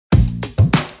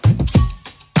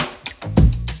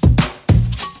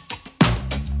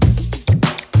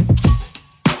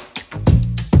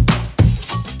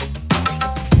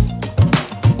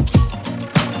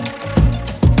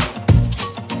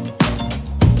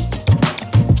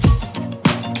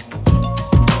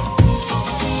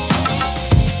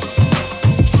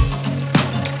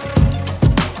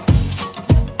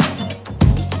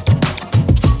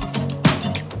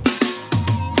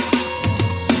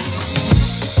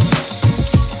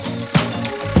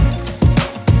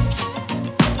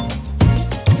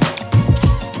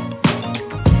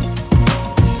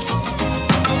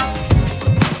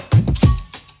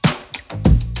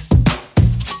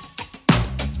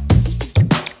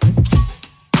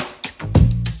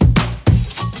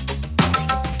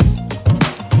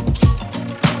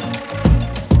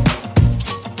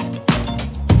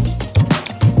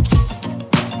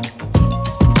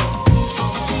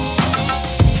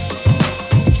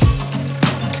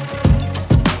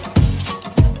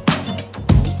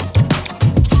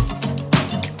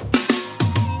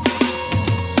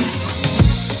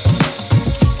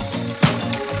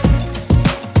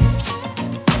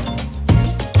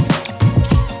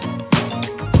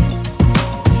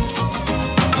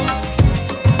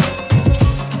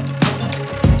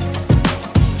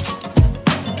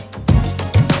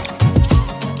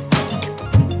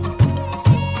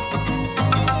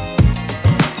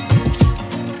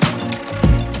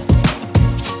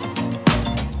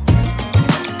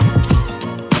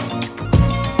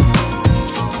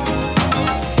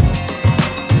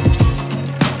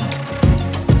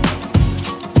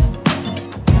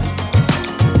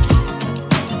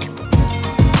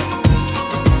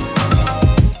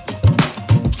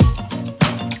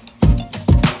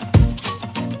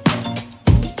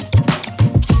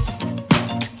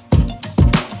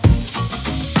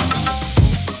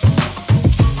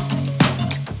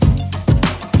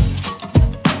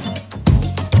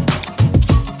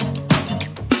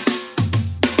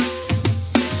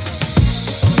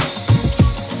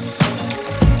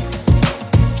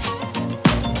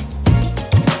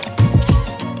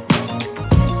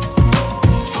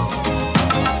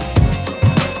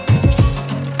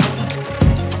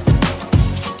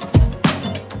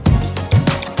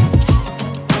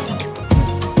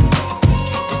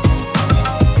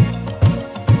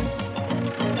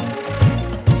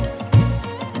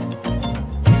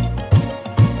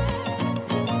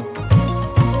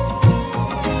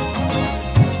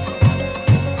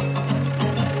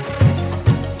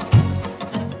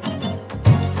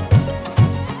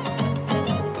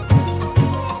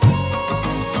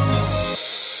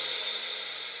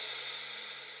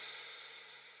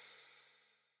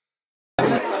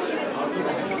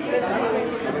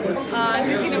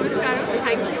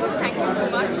Thank you so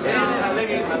much.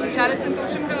 Chala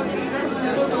santoshanga undi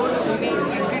store uni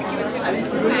ikkadiki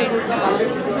vachinanduku, and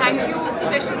thank you,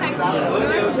 special thanks to the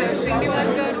owners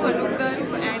Srinivas garu, Anup garu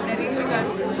and Narendra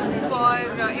garu for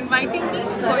inviting me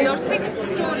for your 6th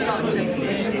store launch.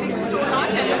 This is 6th store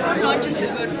launch and the full launch in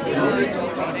silver jewelry,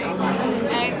 right?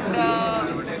 And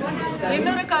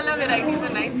ఎన్నో రకాల varieties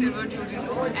ఉన్నాయి silver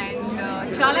జ్యువెలరీలో and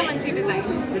చాలా మంచి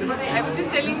designs. I was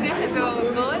just telling them as a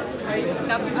girl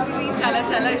నాకు jewellery చాలా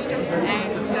చాలా ఇష్టం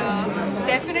and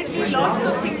definitely lots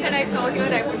of things that I saw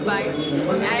here I would buy,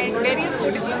 and very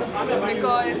affordable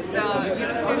because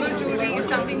silver jewelry is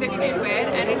something that you can wear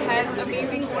and it has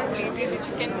amazing gold plated which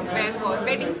you can wear for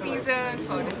wedding season,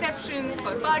 for receptions,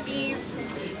 for parties.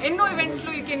 In no events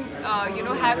you can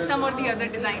have some or the other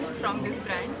design from this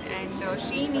brand, and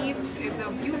She Needs is a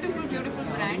beautiful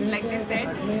brand, like they said,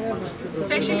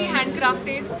 specially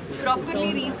handcrafted,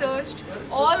 properly researched,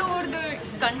 all over the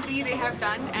country they have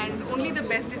done, and only the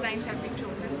best designs have been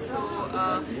chosen. So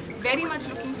very much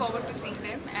looking forward to seeing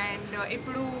them. And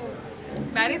ippudu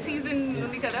marriage season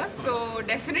undi kada, so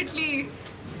definitely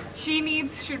She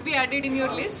Needs should be added in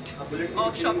your list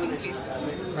of shopping places.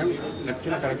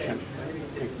 Nachina collection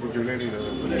jewelry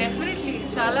definitely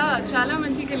chala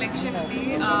manchi collection undi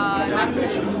naku.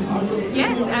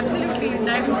 Yes, absolutely,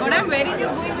 that what I'm wearing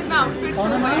is going with my outfit so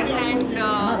well, and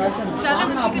chala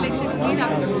manchi collection undi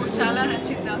naku chala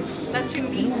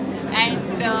nachindi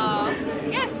and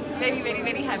yes,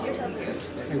 very happy to be here.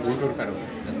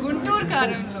 Guntur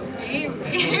Karamlo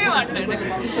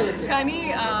కానీ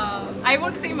I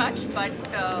won't say much, but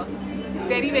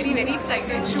very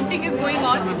excited. Shooting is going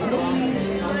on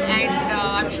and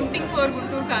I'm shooting for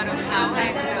Guntur Karam now,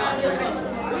 and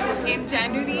in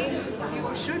January you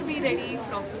should be ready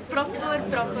for proper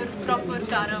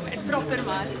Karam and proper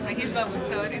mass. Mahesh Babu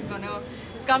sir is gonna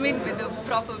come in with a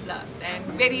proper blast, and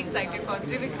very excited for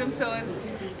Trivikram sirs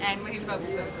and Mahesh Babu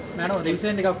sirs. Madam,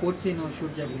 recently got court scene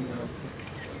shoot jarigindi.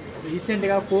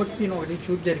 రీసెంట్గా court scene ఒకటి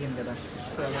shoot జరిగింది కదా,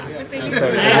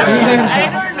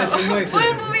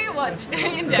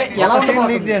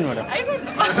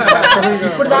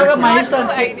 ఇప్పుడు దాకా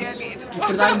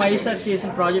Mahesh sir చేసిన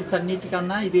projects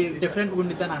అన్నిటికన్నా ఇది different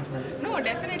ఉండిద్దని అంటున్నారు. No,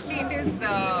 definitely it is.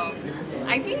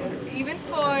 I think even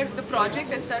for the project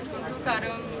as such, Guntur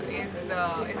Karam is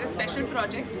a special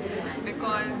project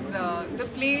because the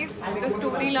place, the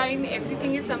storyline,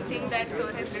 everything is something that sir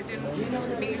has written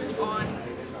based on.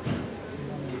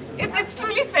 It's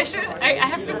truly special. I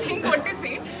have to think what to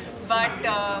say, but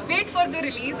wait for the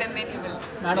release and then you will.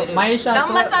 Madam, Mahesh Dum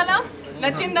masala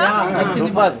nachinda.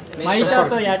 Mahesh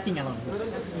to acting ఎలా ఉంది?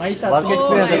 Mahesh work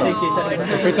experience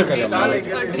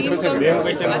dream come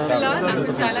true. Masala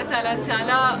నాకు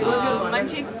చాలా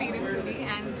మంచి experience ఉంది,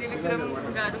 and Trivikram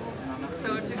garu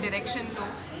sir the direction lo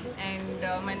and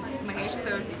Mahesh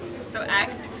sir the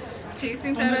act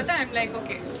చేసిన తర్వాత I'm like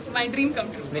okay, my dream come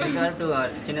true. మీరు correct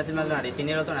చిన్న సినిమాలో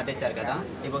చిన్నతో నటించారు కదా,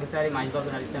 ఇప్పుడు ఒకసారి మహేష్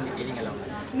బాబుతో నటిస్తే మీ ఫీలింగ్ ఎలా ఉంది?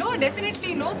 No,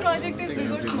 definitely no project is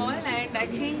big or small, and I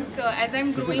think as I'm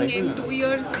growing in 2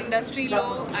 years industry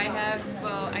law,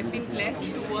 I've been blessed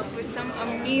to work with some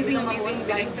amazing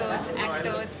directors,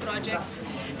 actors, projects,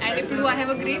 and ippudu I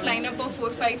have a great lineup of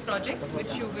 4-5 projects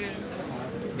which you will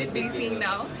be seeing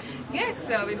now. Yes,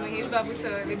 with Mahesh Babu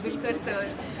sir, with Dulkar sir,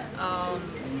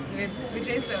 with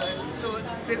Vijay sir. So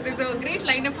there's a great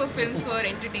lineup of films for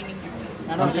entertaining you.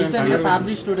 Madam, recently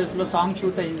Sardi Studios lo song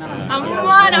shoot ayinda.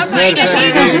 Amma na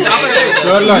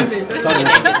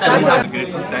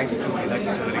grateful, thanks to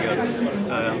Meenakshi Chaudhary garu.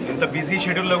 ఇంత busy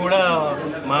షెడ్యూల్లో కూడా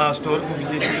మా స్టోర్కు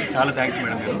విచ్చేసి చాలా thanks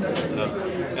madam గారు.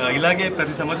 ఇలాగే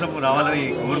ప్రతి సంవత్సరం రావాలని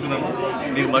కోరుతున్నాము,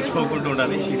 మీరు మర్చిపోకుండా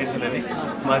ఉండాలి. షీడెస్ అనేది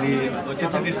మాది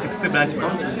వచ్చేసి 6th బ్రాంచ్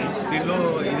మేడం. దీంట్లో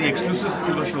ఇది ఎక్స్క్లూసివ్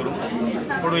సిల్వర్ షోరూమ్.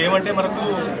 ఇప్పుడు ఏమంటే మనకు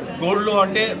గోల్డ్లో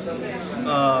అంటే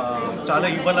చాలా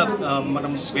ఇవాళ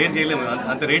మనం వేర్ చేయలేము,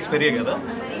 అంత రేట్స్ పెరిగాయి కదా.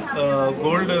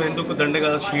 గోల్డ్ ఎందుకు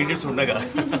దండగా షీడెస్ ఉండగా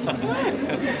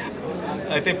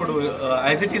అయితే ఇప్పుడు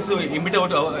యాజ్ ఇట్ ఈస్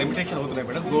ఇమిటేషన్ అవుతున్నాయి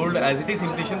madam. Gold as it is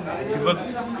imitation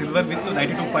silver with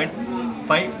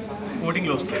 92.5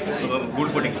 కోటింగ్లో వస్తుంది,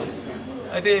 గోల్డ్ కోటింగ్లో.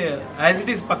 అయితే యాజ్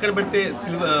ఇట్ ఈస్ పక్కన పెడితే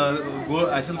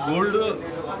యాక్చువల్ గోల్డ్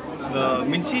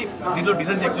మించి దీంట్లో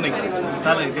డిజైన్స్ ఎక్కువ ఉన్నాయి,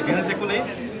 చాలా డిజైన్స్ ఎక్కువ ఉన్నాయి.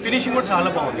 ఫినిషింగ్ కూడా చాలా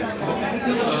బాగుంది,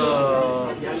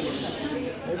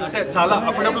 అంటే చాలా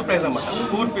అఫోర్డబుల్ ప్రైస్ అన్నమాట.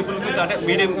 పూర్ పీపుల్కి అంటే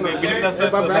మిడిల్ క్లాస్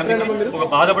ఫ్యామిలీకి ఒక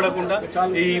బాధపడకుండా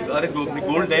ఈ అదే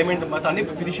గోల్డ్ డైమండ్ మొత్తం అన్ని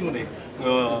ఫినిషింగ్ ఉన్నాయి.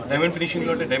 డైమండ్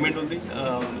ఫినిషింగ్లో అంటే డైమండ్ ఉంది,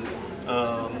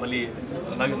 మళ్ళీ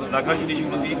నకాష్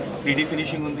ఫినిషింగ్ ఉంది, 3D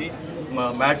ఫినిషింగ్ ఉంది,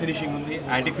 మ్యాట్ ఫినిషింగ్ ఉంది,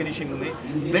 యాంటిక్ ఫినిషింగ్ ఉంది.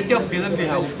 Plenty of design we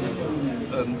have.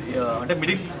 అంటే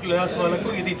మిడిల్ క్లాస్ వాళ్ళకు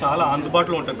ఇది చాలా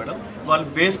అందుబాటులో ఉంటుంది మేడం. వాళ్ళు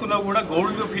వేసుకున్నా కూడా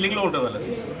గోల్డ్ ఫీలింగ్లో ఉంటుంది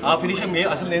వాళ్ళకి. ఆ ఫినిషింగ్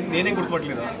అసలు నేనే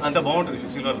గుర్తుపట్టలేదు, అంత బాగుంటుంది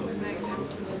సిల్వర్లో.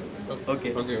 ఓకే,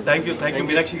 థ్యాంక్ యూ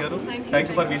మీనాక్షి గారు, thank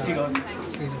you for visiting hour.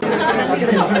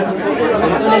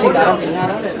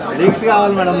 Leaks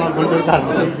కావాలి మేడం మా గుంటూరు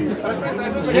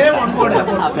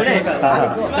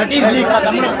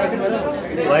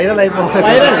వైరల్ అయిపోవాలి,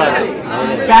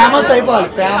 ఫేమస్ అయిపోవాలి,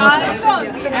 ఫేమస్.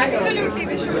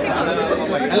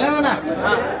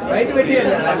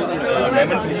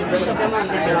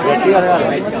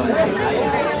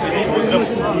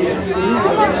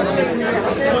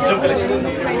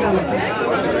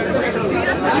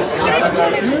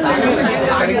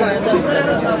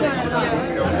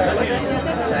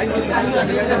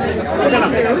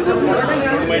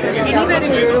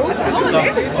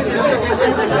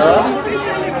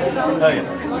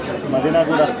 మదీనా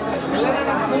కూడా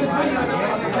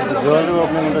జ్యువెలరీ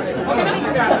ఓపెనింగ్ ఉండొచ్చు.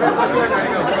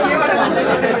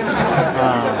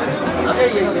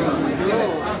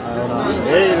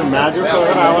 ఏ ఇది మ్యాజిక్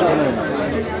కూడా రావాలనుకున్నాను,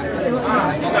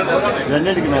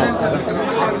 రెండింటికి మ్యాచ్.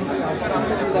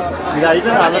 ఇది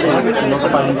అయిపోయింది ఆల్రెడీ, ఒక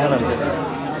 10 నిమిషాలు అంతే.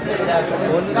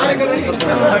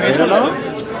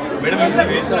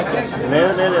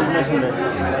 లేదు ఎలిమినేషన్ లేదు,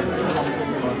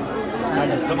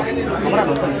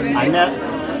 అన్నీ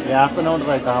వేస్తూనే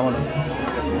ఉంటుంది. అది కామన్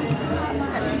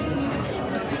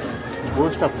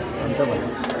బూస్టప్ అంతే మరి.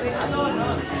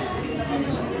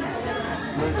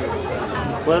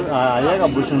 అయ్యాక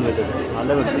బూస్టన్ పెట్టేది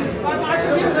అల్లే పెడుతుంది,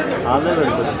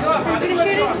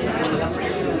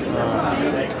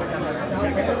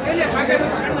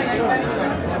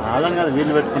 వాళ్ళని కాదు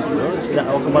వీళ్ళు పెట్టుకుంటారు.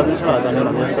 ఒక 10 నిమిషాలు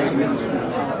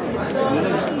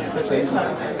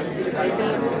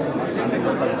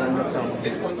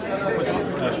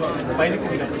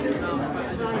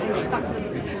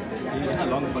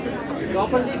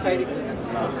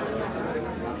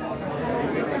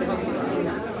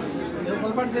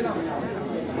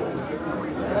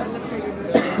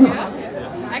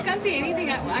I can't see anything.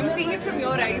 I'm seeing it from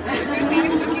your eyes. If you're seeing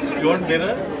it's looking good. You want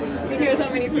dinner? Here's how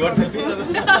many. You want selfie?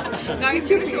 Now it's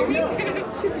going to show me.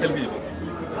 Selfie.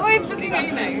 Oh, it's looking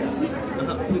very nice.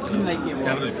 Looking like a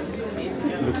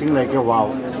wow. Looking like A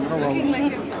wow. Looking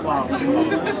like it. Wow.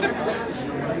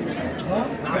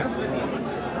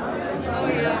 Oh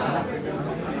yeah.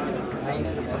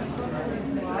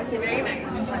 Very nice.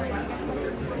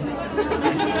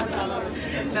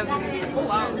 Lovely. Oh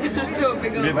wow. So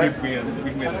bigger.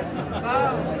 Big man.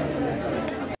 Wow.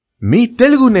 మీ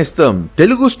తెలుగు నేస్తం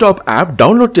Telugu stop app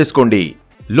download చేసుకోండి.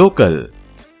 Local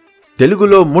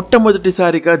తెలుగులో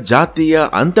మొట్టమొదటిసారిగా జాతీయ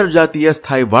అంతర్జాతీయ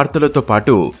స్థాయి వార్తలతో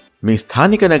పాటు మీ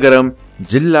స్థానిక నగరం,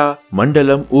 జిల్లా,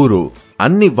 మండలం, ఊరు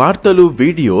అన్ని వార్తలు,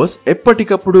 వీడియోస్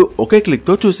ఎప్పటికప్పుడు ఒకే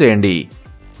క్లిక్తో చూసేయండి.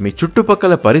 మీ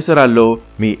చుట్టుపక్కల పరిసరాల్లో,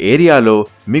 మీ ఏరియాలో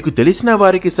మీకు తెలిసిన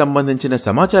వారికి సంబంధించిన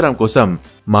సమాచారం కోసం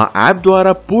మా యాప్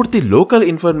ద్వారా పూర్తి లోకల్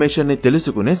ఇన్ఫర్మేషన్ ని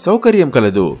తెలుసుకునే సౌకర్యం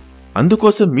కలదు.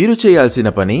 అందుకోసం మీరు చేయాల్సిన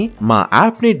పని మా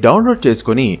యాప్ ని డౌన్లోడ్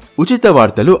చేసుకుని ఉచిత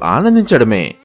వార్తలు ఆనందించడమే.